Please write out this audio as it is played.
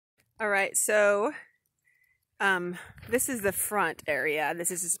All right, so this is the front area.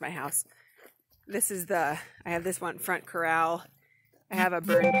 This is just my house. I have this one front corral. I have a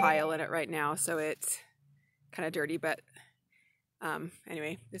burn pile in it right now, so it's kind of dirty, but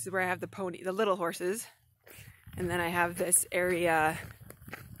anyway, this is where I have the little horses. And then I have this area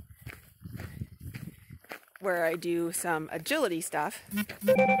where I do some agility stuff.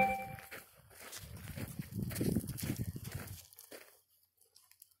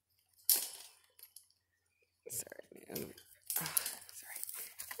 Sorry.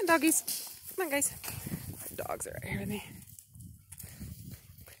 And doggies. Come on, guys. The dogs are right here with me.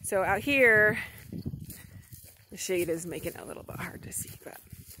 So out here, the shade is making it a little bit hard to see, but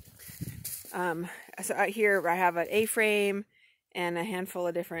so out here I have an A-frame and a handful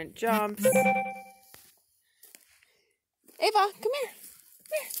of different jumps. Ava, come here.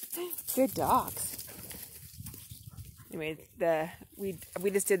 Come here. Good dogs. Anyway, we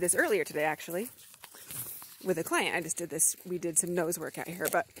just did this earlier today, actually, with a client. I just did this. We did some nose work out here,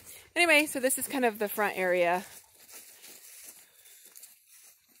 but anyway, so this is kind of the front area.